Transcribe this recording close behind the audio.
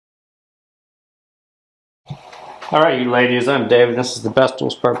Alright, you ladies, I'm David. This is the Best Dual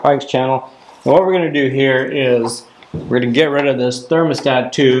Spark Bikes channel. And what we're going to do here is we're going to get rid of this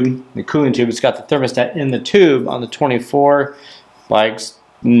thermostat tube, the cooling tube. It's got the thermostat in the tube on the 24 bikes,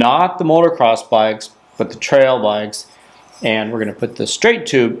 not the motocross bikes, but the trail bikes. And we're going to put the straight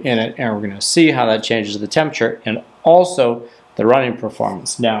tube in it, and we're going to see how that changes the temperature and also the running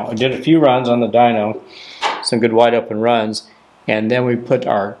performance. Now, I did a few runs on the dyno, some good wide open runs, and then we put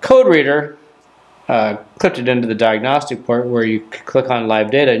our code reader, clipped it into the diagnostic port where you click on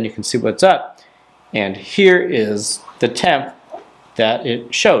live data and you can see what's up. And here is the temp that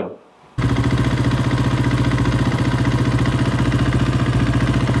it showed.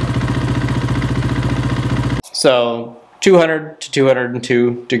 So 200 to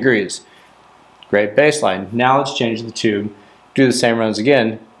 202 degrees. Great baseline. Now let's change the tube, do the same runs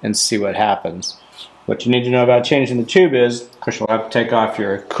again, and see what happens. What you need to know about changing the tube is, of course, you'll have to take off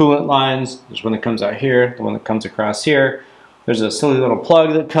your coolant lines. There's one that comes out here, the one that comes across here. There's a silly little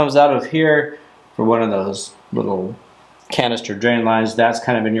plug that comes out of here for one of those little canister drain lines. That's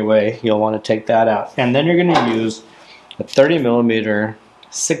kind of in your way. You'll want to take that out. And then you're going to use a 30mm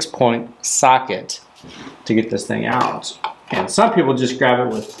 6-point socket to get this thing out. And some people just grab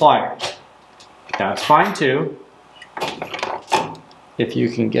it with pliers. That's fine too, if you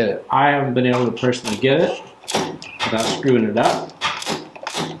can get it. I haven't been able to personally get it without screwing it up,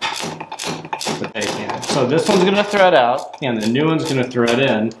 but they can. So this one's going to thread out, and the new one's going to thread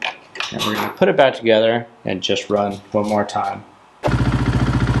in, and we're going to put it back together and just run one more time.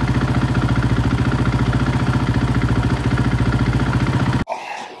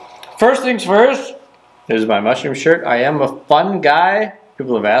 First things first, this is my mushroom shirt. I am a fun guy.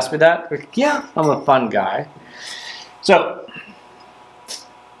 People have asked me that. Yeah, I'm a fun guy. So,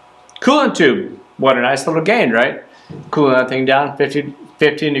 coolant tube. What a nice little gain, right? Cooling that thing down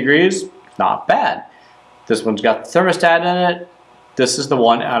 15 degrees, not bad. This one's got the thermostat in it. This is the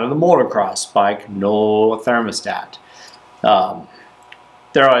one out of the motocross bike, no thermostat.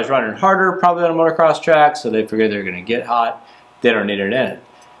 They're always running harder, probably on a motocross track, so they figure they're going to get hot. They don't need it in it.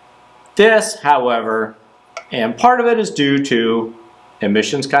 This, however, and part of it is due to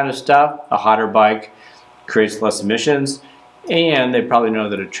emissions kind of stuff. A hotter bike creates less emissions, and they probably know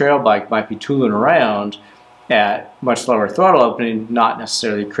that a trail bike might be tooling around at much lower throttle opening, not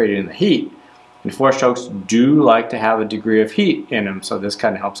necessarily creating the heat. And four-strokes do like to have a degree of heat in them, so this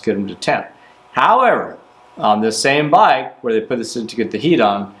kind of helps get them to temp. However, on this same bike where they put this in to get the heat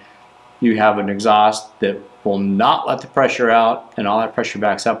on, you have an exhaust that will not let the pressure out, and all that pressure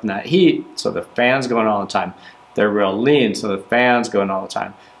backs up in that heat, so the fan's going all the time. They're real lean, so the fan's going all the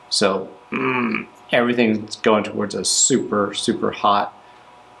time. So everything's going towards a super, super hot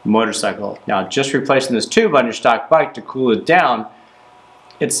motorcycle. Now, just replacing this tube on your stock bike to cool it down,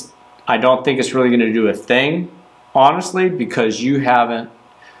 I don't think it's really going to do a thing, honestly, because you haven't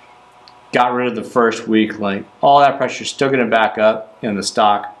got rid of the first weak link. All that pressure is still going to back up in the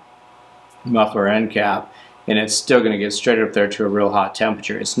stock muffler end cap, and it's still going to get straight up there to a real hot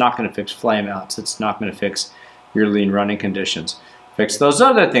temperature. It's not going to fix flame outs. It's not going to fix your lean running conditions. Fix those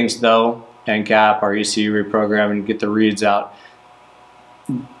other things though, end cap, our ECU reprogramming, get the reads out,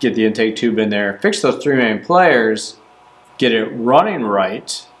 get the intake tube in there, fix those three main players, get it running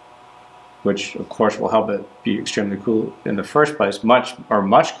right, which of course will help it be extremely cool in the first place, much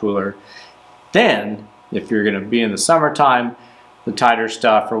cooler. Then, if you're going to be in the summertime, the tighter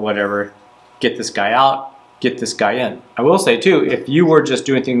stuff or whatever, get this guy out, get this guy in. I will say too, if you were just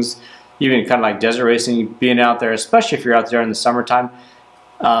doing things even kind of like desert racing, being out there, especially if you're out there in the summertime,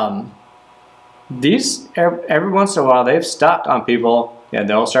 these, every once in a while, they've stuck on people, and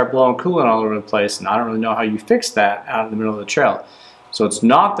they'll start blowing coolant all over the place, and I don't really know how you fix that out in the middle of the trail. So it's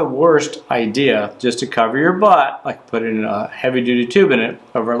not the worst idea just to cover your butt, like putting a heavy-duty tube in it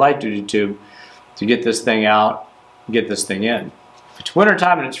over a light-duty tube to get this thing out, get this thing in. If it's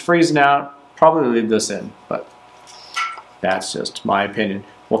wintertime and it's freezing out, probably leave this in, but that's just my opinion.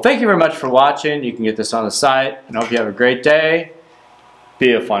 Well, thank you very much for watching. You can get this on the site, and I hope you have a great day.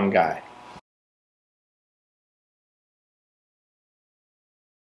 Be a fun guy.